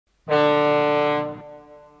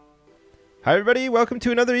Hi everybody, welcome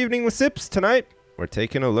to another evening with Sips. Tonight, we're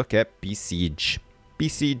taking a look at Besiege.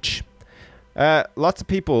 Besiege. Lots of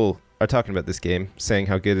people are talking about this game, saying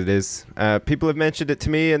how good it is. People have mentioned it to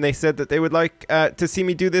me and they said that they would like to see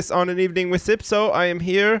me do this on an evening with Sips, so I am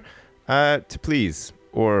here to please,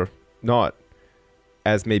 or not,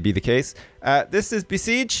 as may be the case. This is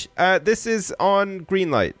Besiege. This is on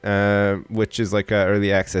Greenlight, which is like an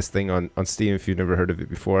early access thing on Steam if you've never heard of it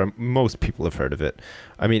before. Most people have heard of it.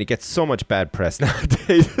 I mean, it gets so much bad press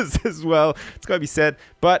nowadays as well. It's got to be said.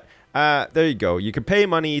 But there you go. You can pay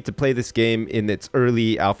money to play this game in its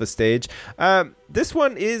early alpha stage. This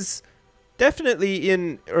one is definitely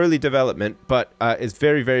in early development, but is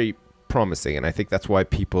very, very promising. And I think that's why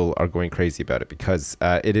people are going crazy about it, because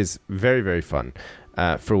it is very, very fun.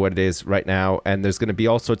 For what it is right now, and there's going to be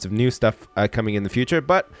all sorts of new stuff coming in the future,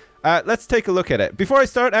 but let's take a look at it. Before I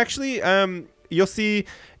start, actually, you'll see,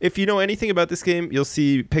 if you know anything about this game, you'll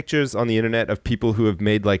see pictures on the internet of people who have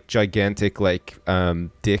made like gigantic like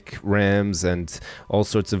dick rams and all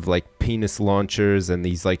sorts of like penis launchers and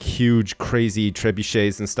these like huge crazy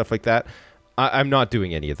trebuchets and stuff like that. I'm not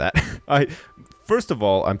doing any of that. First of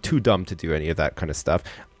all, I'm too dumb to do any of that kind of stuff,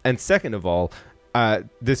 and second of all,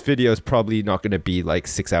 this video is probably not going to be like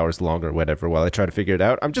 6 hours long or whatever while I try to figure it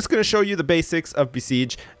out. I'm just going to show you the basics of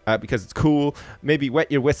Besiege because it's cool. Maybe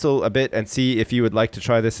wet your whistle a bit and see if you would like to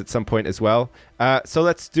try this at some point as well. So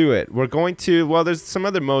let's do it. We're going to, well, there's some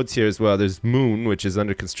other modes here as well. There's Moon, which is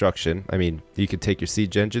under construction. I mean, you could take your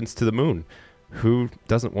siege engines to the moon. Who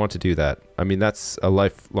doesn't want to do that? I mean, that's a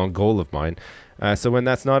lifelong goal of mine. So when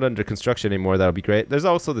that's not under construction anymore, that'll be great. There's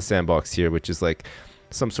also the sandbox here, which is like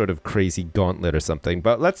some sort of crazy gauntlet or something.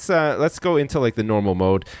 But let's go into like the normal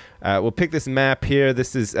mode. We'll pick this map here.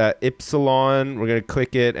 This is Ypsilon. We're gonna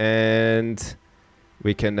click it and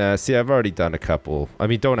we can see. I've already done a couple. I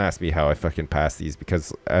mean, don't ask me how I fucking pass these,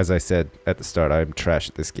 because as I said at the start, I'm trash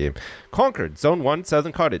at this game. Conquered Zone 1,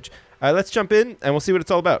 Southern Cottage. Let's jump in and we'll see what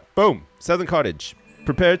it's all about. Boom, Southern Cottage.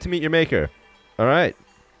 Prepare to meet your maker. All right.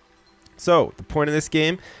 So the point of this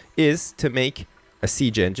game is to make a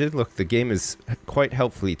siege engine. Look, the game is quite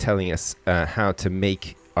helpfully telling us how to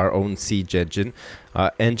make our own siege engine,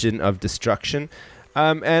 engine of destruction,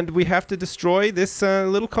 and we have to destroy this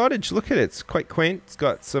little cottage. Look at it; it's quite quaint. It's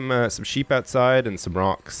got some sheep outside and some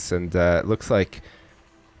rocks, and it looks like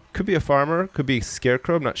could be a farmer, could be a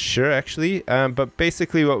scarecrow. I'm not sure actually, but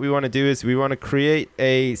basically what we want to do is we want to create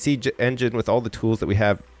a siege engine with all the tools that we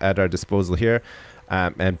have at our disposal here.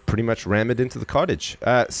 And pretty much ram it into the cottage.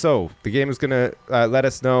 So the game is going to let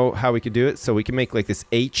us know how we can do it. So we can make like this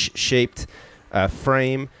H-shaped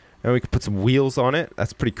frame, and we can put some wheels on it.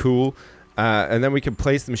 That's pretty cool. And then we can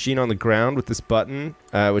place the machine on the ground with this button,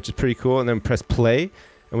 which is pretty cool. And then press play,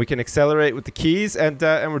 and we can accelerate with the keys, and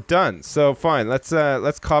we're done. So fine, let's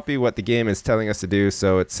copy what the game is telling us to do.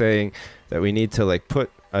 So it's saying that we need to like put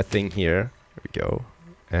a thing here. There we go,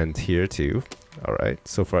 and here too. All right,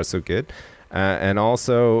 so far so good. And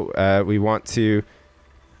also, we want to...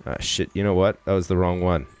 shit, you know what? That was the wrong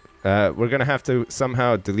one. We're going to have to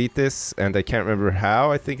somehow delete this, and I can't remember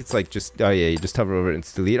how. I think it's like just... Oh, yeah, you just hover over it and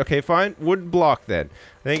it's delete. Okay, fine. Wooden block, then.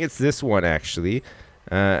 I think it's this one, actually.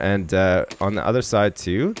 And on the other side,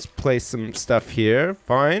 too. Let's place some stuff here.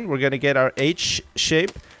 Fine. We're going to get our H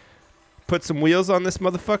shape. Put some wheels on this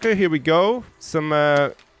motherfucker. Here we go. Some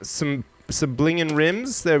blingin'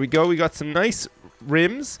 rims. There we go. We got some nice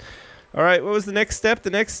rims. All right, what was the next step? The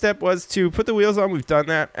next step was to put the wheels on. We've done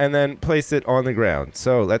that, and then place it on the ground.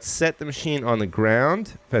 So let's set the machine on the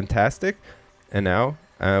ground. Fantastic. And now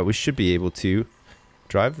we should be able to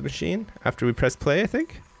drive the machine after we press play, I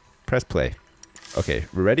think. Press play. Okay,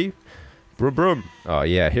 we're ready? Broom, broom. Oh,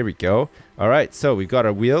 yeah, here we go. All right, so we've got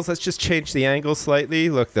our wheels. Let's just change the angle slightly.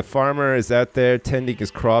 Look, the farmer is out there tending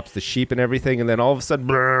his crops, the sheep and everything, and then all of a sudden,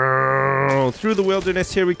 through the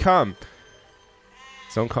wilderness, here we come.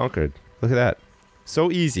 Zone conquered. Look at that.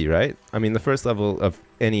 So easy, right? I mean, the first level of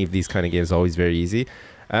any of these kind of games is always very easy.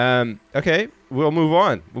 Okay, we'll move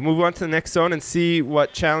on. We'll move on to the next zone and see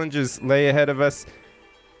what challenges lay ahead of us.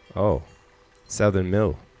 Oh, Southern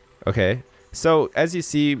Mill. Okay. So, as you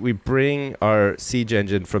see, we bring our siege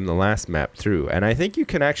engine from the last map through. And I think you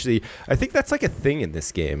can actually... I think that's like a thing in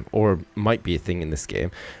this game, or might be a thing in this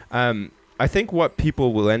game. I think what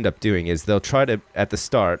people will end up doing is they'll try to, at the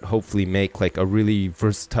start, hopefully make like a really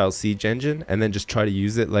versatile siege engine and then just try to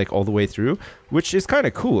use it like all the way through, which is kind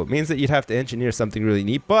of cool. It means that you'd have to engineer something really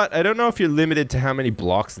neat, but I don't know if you're limited to how many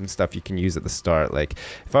blocks and stuff you can use at the start. Like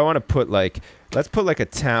if I want to put like, let's put like a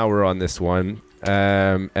tower on this one,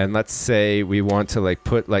 and let's say we want to like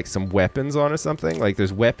put like some weapons on or something, like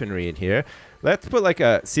there's weaponry in here. Let's put like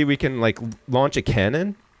a, see, we can like launch a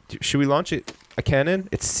cannon Should we launch it? A cannon?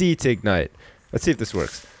 It's C to ignite. Let's see if this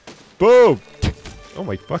works. Boom! Oh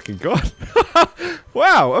my fucking god.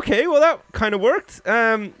 Wow, okay, well that kind of worked.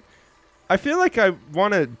 I feel like I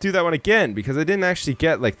want to do that one again because I didn't actually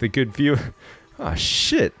get like the good view. Oh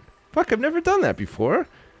shit. Fuck, I've never done that before.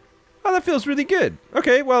 Oh, that feels really good.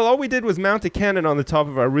 Okay, well all we did was mount a cannon on the top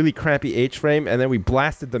of our really crappy H-frame, and then we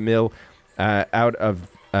blasted the mill out of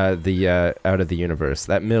the universe.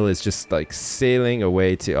 That mill is just like sailing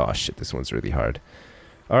away to... Oh shit, this one's really hard.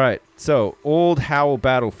 All right, so Old Howl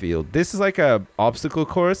Battlefield. This is like a obstacle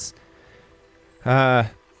course.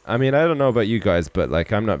 I mean, I don't know about you guys, but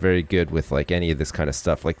like I'm not very good with like any of this kind of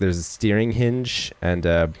stuff. Like there's a steering hinge and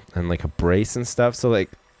like a brace and stuff. So like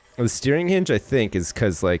the steering hinge, I think, is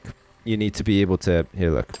because like you need to be able to... Here,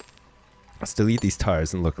 look. Let's delete these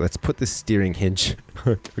tires and look. Let's put this steering hinge.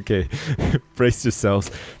 Okay, brace yourselves.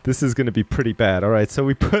 This is going to be pretty bad. All right, so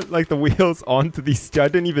we put like the wheels onto these. I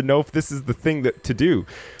didn't even know if this is the thing to do,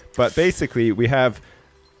 but basically we have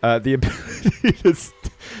the ability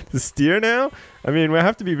to steer now. I mean, we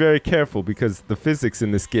have to be very careful because the physics in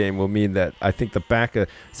this game will mean that I think the back of...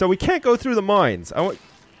 So we can't go through the mines.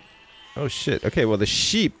 Oh shit. Okay, well the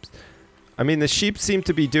sheep... I mean, the sheep seem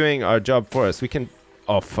to be doing our job for us. We can...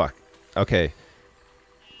 Oh fuck. Okay.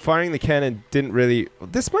 Firing the cannon didn't really...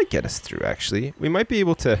 This might get us through, actually. We might be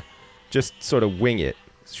able to just sort of wing it.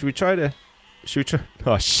 Should we try to... Should we try...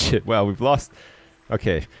 Oh, shit. Wow, we've lost...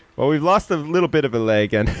 Okay. Well, we've lost a little bit of a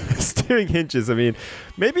leg and steering hinges. I mean,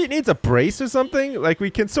 maybe it needs a brace or something. Like, we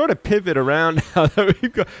can sort of pivot around now that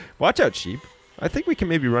we've got... Watch out, sheep. I think we can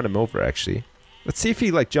maybe run him over, actually. Let's see if he,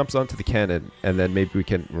 like, jumps onto the cannon, and then maybe we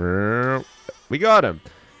can... We got him.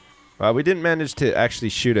 We didn't manage to actually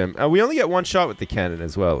shoot him. We only get one shot with the cannon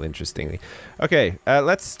as well, interestingly. Okay,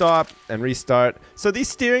 let's stop and restart. So these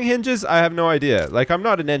steering hinges, I have no idea. Like, I'm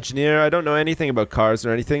not an engineer. I don't know anything about cars or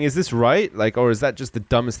anything. Is this right? Like, or is that just the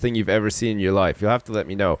dumbest thing you've ever seen in your life? You'll have to let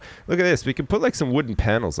me know. Look at this. We can put, like, some wooden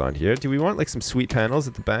panels on here. Do we want, like, some sweet panels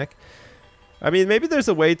at the back? I mean, maybe there's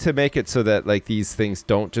a way to make it so that, like, these things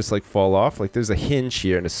don't just, like, fall off. Like, there's a hinge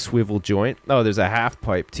here and a swivel joint. Oh, there's a half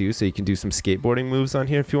pipe, too, so you can do some skateboarding moves on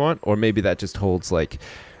here if you want. Or maybe that just holds, like,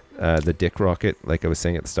 the dick rocket, like I was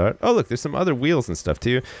saying at the start. Oh, look, there's some other wheels and stuff,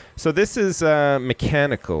 too. So this is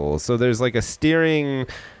mechanical. So there's, like, a steering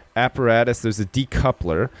apparatus. There's a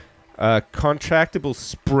decoupler. Contractable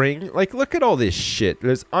spring. Like, look at all this shit.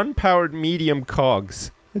 There's unpowered medium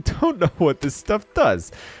cogs. I don't know what this stuff does.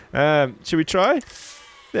 Should we try?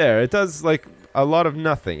 There, it does like a lot of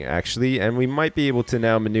nothing actually, and we might be able to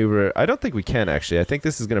now maneuver. I don't think we can actually. I think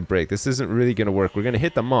this is gonna break. This isn't really gonna work. We're gonna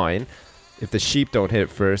hit the mine if the sheep don't hit it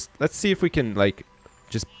first. Let's see if we can like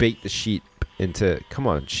just bait the sheep into... Come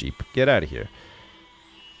on, sheep, get out of here.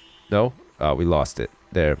 No? Oh, we lost it.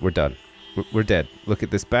 There, we're done. We're dead. Look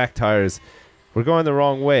at this back tires. We're going the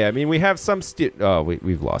wrong way. I mean, we have some steer... Oh,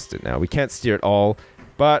 we've lost it now. We can't steer at all.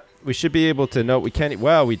 But we should be able to... No, we can't...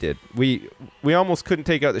 Well, we did. We almost couldn't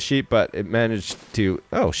take out the sheep, but it managed to...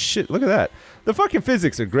 Oh, shit. Look at that. The fucking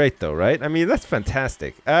physics are great, though, right? I mean, that's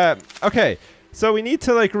fantastic. Okay. So we need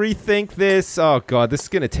to, like, rethink this. Oh, God. This is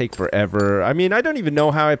going to take forever. I mean, I don't even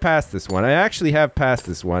know how I passed this one. I actually have passed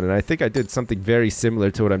this one, and I think I did something very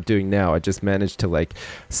similar to what I'm doing now. I just managed to, like,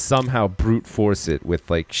 somehow brute force it with,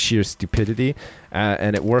 like, sheer stupidity.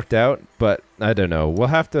 And it worked out, but I don't know. We'll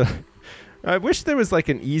have to... I wish there was like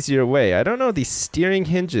an easier way. I don't know, these steering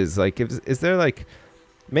hinges, like is there like...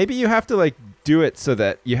 Maybe you have to like do it so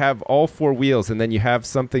that you have all four wheels and then you have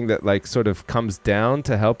something that like sort of comes down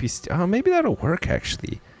to help you... Oh, maybe that'll work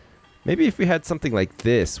actually. Maybe if we had something like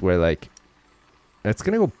this where like... It's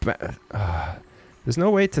gonna go back... there's no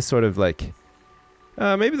way to sort of like...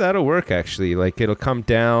 maybe that'll work actually. Like it'll come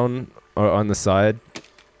down or on the side.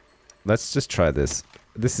 Let's just try this.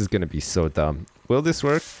 This is gonna be so dumb. Will this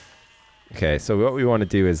work? Okay, so what we want to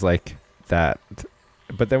do is like that,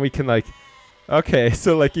 but then we can like, okay,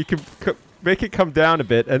 so like you can make it come down a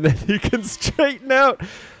bit and then you can straighten out.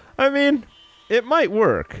 I mean, it might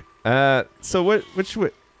work. So which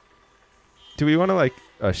way do we want to like,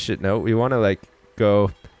 oh shit, no, we want to like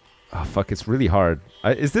go, oh fuck, it's really hard.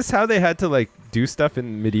 Is this how they had to like do stuff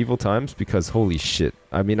in medieval times? Because holy shit,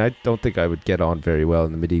 I mean, I don't think I would get on very well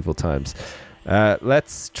in the medieval times.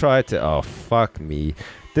 Let's try to, oh fuck me.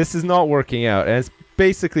 This is not working out, and it's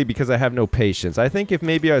basically because I have no patience. I think if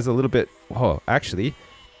maybe I was a little bit... Oh, actually,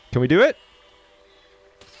 can we do it?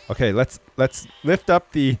 Okay, let's lift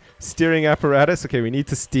up the steering apparatus. Okay, we need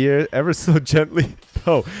to steer ever so gently.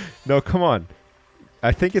 No, come on.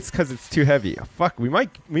 I think it's because it's too heavy. Oh, fuck, we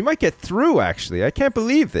might get through, actually. I can't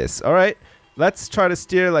believe this. All right, let's try to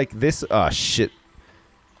steer like this. Oh, shit.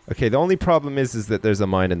 Okay, the only problem is that there's a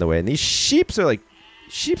mine in the way. And these sheeps are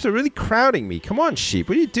really crowding me. Come on, sheep.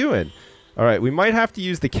 What are you doing? All right, we might have to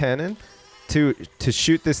use the cannon to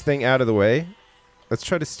shoot this thing out of the way. Let's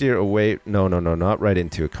try to steer away. No, not right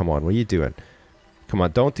into it. Come on, what are you doing? Come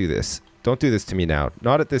on, don't do this. Don't do this to me now.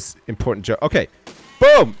 Not at this important job. Okay,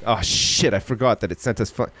 boom! Oh, shit, I forgot that it sent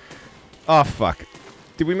us... Oh, fuck.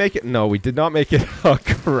 Did we make it? No, we did not make it. Oh,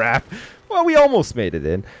 crap. Well, we almost made it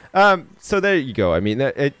in. So there you go. I mean,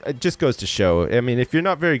 it just goes to show. I mean, if you're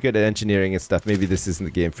not very good at engineering and stuff, maybe this isn't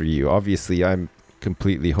the game for you. Obviously, I'm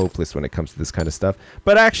completely hopeless when it comes to this kind of stuff.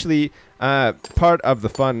 But actually, part of the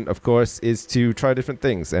fun, of course, is to try different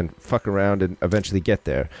things and fuck around and eventually get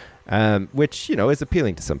there. Which, you know, is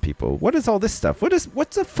appealing to some people. What is all this stuff?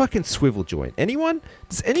 What's a fucking swivel joint? Anyone?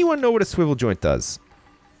 Does anyone know what a swivel joint does?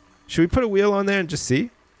 Should we put a wheel on there and just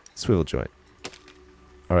see? Swivel joint.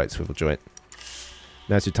 All right, swivel joint.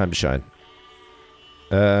 Now's your time to shine.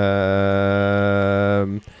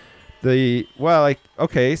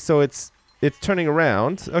 Okay, so it's turning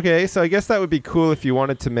around. Okay, so I guess that would be cool if you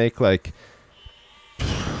wanted to make like,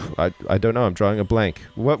 I don't know. I'm drawing a blank.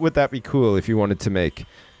 What would that be cool if you wanted to make?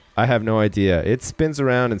 I have no idea. It spins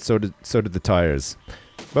around, and so did the tires.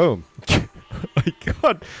 Boom.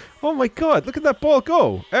 Oh my god! Look at that ball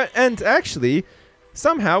go. And actually,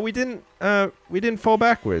 somehow we didn't fall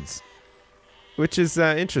backwards, which is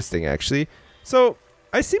interesting actually. So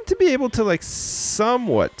I seem to be able to like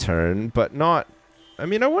somewhat turn, but not. I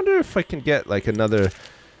mean, I wonder if I can get like another.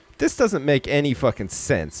 This doesn't make any fucking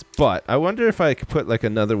sense, but I wonder if I could put like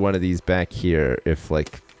another one of these back here. If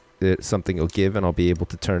like something will give and I'll be able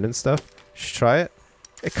to turn and stuff. Should try it.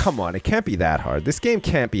 Come on, it can't be that hard. This game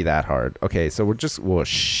can't be that hard. Okay, so we're just... Whoa,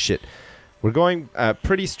 shit. We're going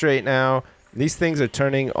pretty straight now. These things are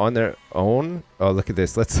turning on their own. Oh, look at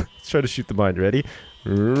this. Let's try to shoot the mine. Ready?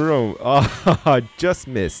 Oh, I just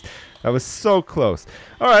missed. That was so close.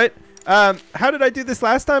 All right. How did I do this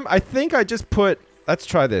last time? I think I just put... Let's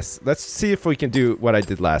try this. Let's see if we can do what I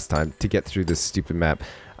did last time to get through this stupid map.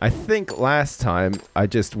 I think last time I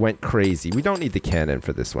just went crazy. We don't need the cannon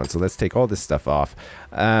for this one, so let's take all this stuff off.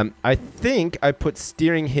 I think I put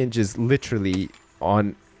steering hinges literally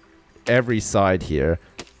on every side here.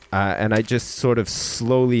 And I just sort of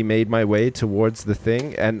slowly made my way towards the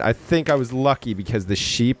thing. And I think I was lucky because the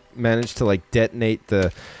sheep managed to like detonate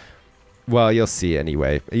the... Well, you'll see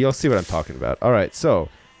anyway. You'll see what I'm talking about. All right, so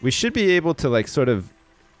we should be able to like sort of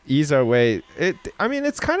ease our way. I mean,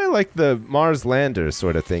 it's kind of like the Mars lander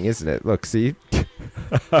sort of thing, isn't it? Look, see?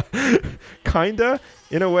 Kinda,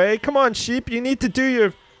 in a way. Come on, sheep. You need to do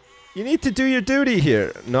your duty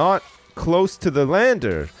here. Not close to the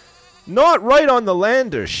lander. Not right on the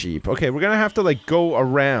lander, sheep. Okay, we're gonna have to like go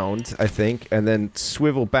around, I think, and then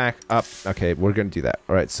swivel back up. Okay, we're gonna do that.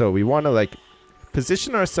 All right, so we want to like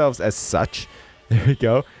position ourselves as such. There we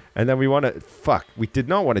go. And then we want to... Fuck, we did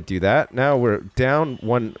not want to do that. Now we're down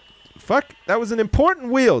one... Fuck, that was an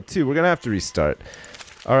important wheel, too. We're going to have to restart.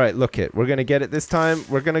 All right, look it. We're going to get it this time.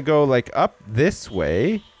 We're going to go, like, up this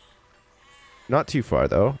way. Not too far,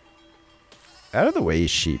 though. Out of the way,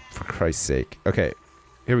 sheep, for Christ's sake. Okay,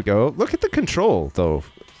 here we go. Look at the control, though.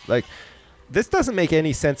 Like, this doesn't make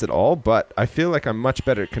any sense at all, but I feel like I'm much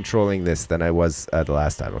better at controlling this than I was the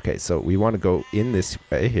last time. Okay, so we want to go in this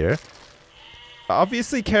way here.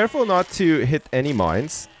 Obviously careful not to hit any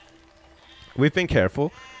mines. We've been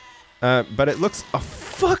careful. But it looks... Oh,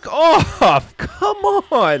 fuck off! Come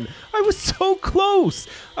on! I was so close!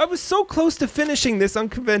 I was so close to finishing this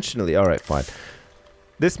unconventionally. Alright, fine.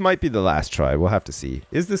 This might be the last try. We'll have to see.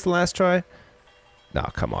 Is this the last try? No,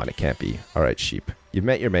 come on. It can't be. Alright, sheep. You've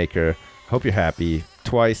met your maker. Hope you're happy.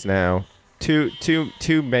 Twice now. Two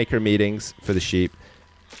maker meetings for the sheep.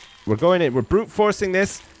 We're going in. We're brute forcing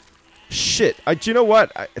this. Shit. Do you know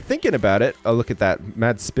what? Thinking about it. Oh, look at that.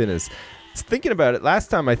 Mad spinners. Thinking about it. Last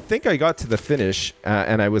time, I think I got to the finish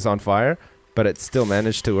and I was on fire, but it still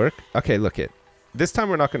managed to work. Okay, look it. This time,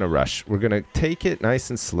 we're not going to rush. We're going to take it nice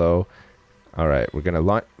and slow. All right. We're going to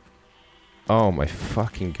line... Oh, my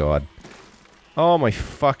fucking God. Oh, my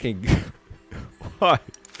fucking... Why?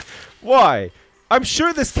 Why? I'm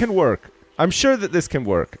sure this can work. I'm sure that this can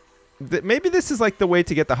work. Maybe this is like the way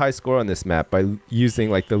to get the high score on this map by using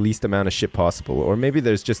like the least amount of shit possible. Or maybe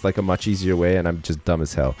there's just like a much easier way and I'm just dumb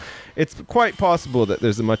as hell. It's quite possible that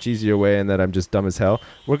there's a much easier way and that I'm just dumb as hell.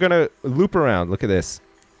 We're gonna loop around. Look at this.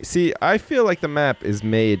 See, I feel like the map is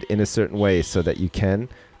made in a certain way so that you can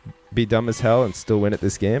be dumb as hell and still win at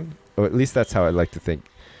this game. Or at least that's how I like to think.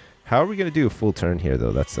 How are we gonna do a full turn here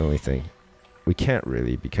though? That's the only thing. We can't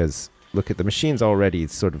really because look at the machine's already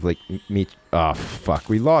sort of like me. Oh, fuck.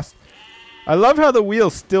 We lost. I love how the wheel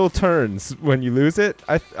still turns when you lose it.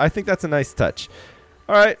 I think that's a nice touch.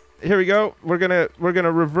 All right, here we go. We're gonna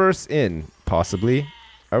reverse in, possibly.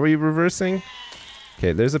 Are we reversing?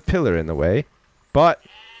 Okay, there's a pillar in the way, but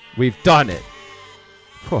we've done it.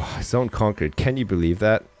 Oh, zone conquered. Can you believe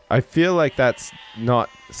that? I feel like that's not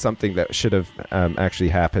something that should have actually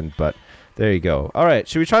happened, but there you go. All right,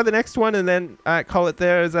 should we try the next one and then call it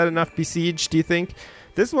there? Is that enough Besiege, do you think?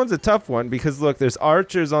 This one's a tough one because, look, there's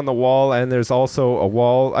archers on the wall and there's also a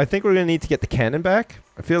wall. I think we're going to need to get the cannon back.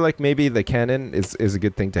 I feel like maybe the cannon is a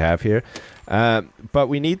good thing to have here. But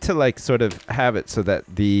we need to, like, sort of have it so that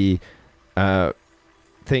the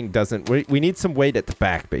thing doesn't... We need some weight at the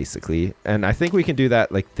back, basically. And I think we can do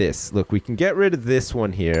that like this. Look, we can get rid of this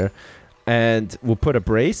one here and we'll put a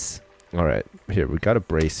brace. All right, here, we got a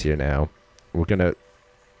brace here now. We're going to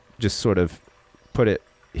just sort of put it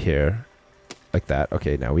here. Like that.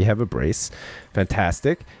 Okay, now we have a brace.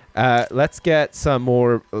 Fantastic. Let's get some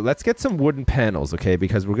more. Let's get some wooden panels, okay?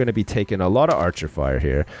 Because we're going to be taking a lot of archer fire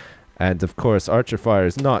here, and of course, archer fire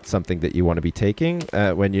is not something that you want to be taking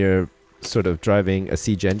when you're sort of driving a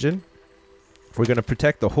siege engine. We're going to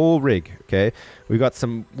protect the whole rig, okay? We got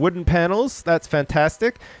some wooden panels. That's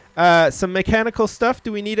fantastic. Some mechanical stuff.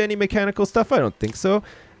 Do we need any mechanical stuff? I don't think so.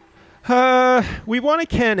 We want a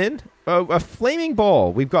cannon. A flaming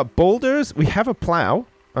ball. We've got boulders. We have a plow.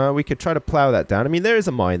 We could try to plow that down. I mean, there is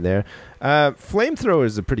a mine there. Flamethrower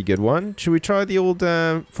is a pretty good one. Should we try the old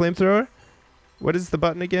flamethrower? What is the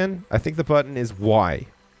button again? I think the button is Y.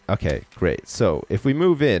 Okay, great. So if we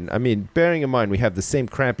move in, I mean, bearing in mind we have the same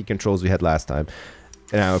crappy controls we had last time.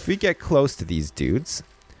 Now, if we get close to these dudes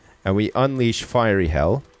and we unleash fiery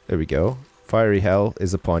hell. There we go. Fiery hell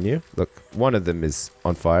is upon you. Look, one of them is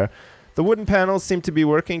on fire. The wooden panels seem to be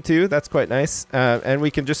working too. That's quite nice. And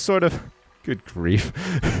we can just sort of... Good grief.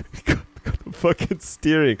 got the fucking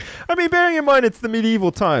steering. I mean, bearing in mind it's the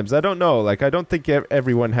medieval times. I don't know. Like, I don't think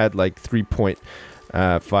everyone had like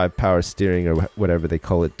 3.5 power steering or whatever they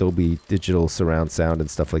call it. Dolby Digital surround sound and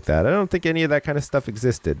stuff like that. I don't think any of that kind of stuff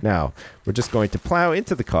existed. Now, we're just going to plow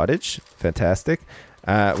into the cottage. Fantastic.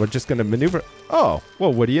 We're just going to maneuver. Oh,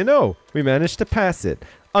 well, what do you know? We managed to pass it.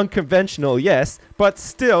 Unconventional, yes, but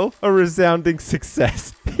still a resounding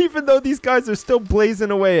success. Even though these guys are still blazing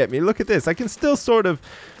away at me. Look at this. I can still sort of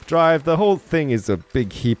drive. The whole thing is a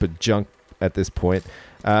big heap of junk at this point.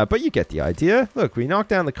 But you get the idea. Look, we knocked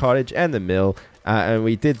down the cottage and the mill. And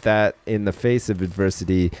we did that in the face of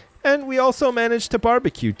adversity. And we also managed to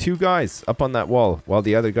barbecue 2 guys up on that wall. While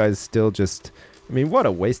the other guys still just... I mean, what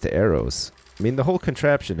a waste of arrows. I mean, the whole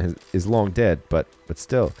contraption is long dead. But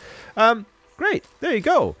still. Great. There you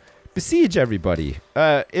go. Besiege, everybody.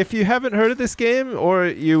 If you haven't heard of this game or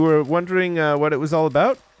you were wondering what it was all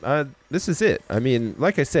about, this is it. I mean,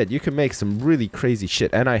 like I said, you can make some really crazy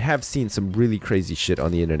shit. And I have seen some really crazy shit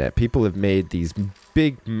on the internet. People have made these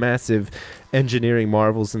big, massive engineering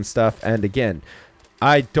marvels and stuff. And again,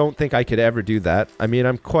 I don't think I could ever do that. I mean,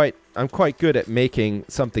 I'm quite good at making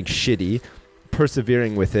something shitty,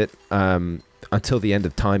 persevering with it until the end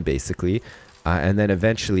of time, basically. And then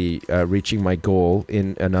eventually reaching my goal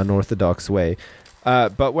in an unorthodox way.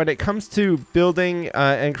 But when it comes to building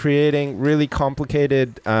and creating really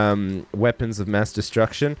complicated weapons of mass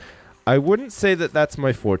destruction, I wouldn't say that that's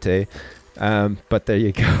my forte. But there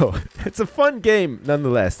you go. It's a fun game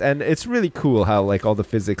nonetheless. And it's really cool how, like, all the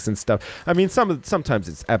physics and stuff. I mean, sometimes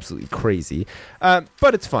it's absolutely crazy.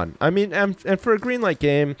 But it's fun. I mean, and for a Greenlight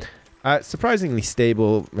game, surprisingly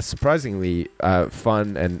stable, surprisingly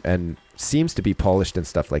fun, and seems to be polished and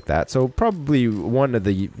stuff like that. So probably one of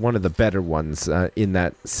the better ones in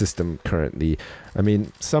that system currently. I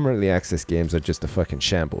mean, some early access games are just a fucking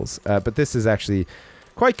shambles. But this is actually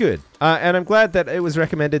quite good. And I'm glad that it was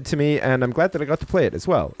recommended to me, and I'm glad that I got to play it as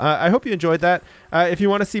well. I hope you enjoyed that. If you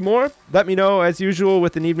want to see more, let me know. As usual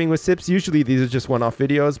with an Evening with Sips, usually these are just one-off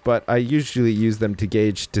videos, but I usually use them to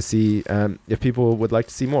gauge to see if people would like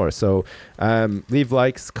to see more. So leave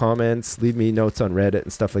likes, comments, leave me notes on Reddit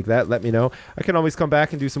and stuff like that. Let me know. I can always come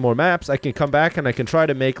back and do some more maps. I can come back and I can try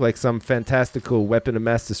to make like some fantastical weapon of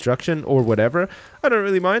mass destruction or whatever. I don't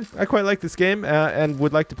really mind. I quite like this game and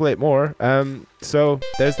would like to play it more. So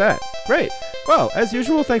there's that. Great. Well, as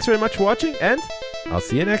usual, thanks very much for watching, and I'll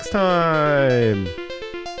see you next time.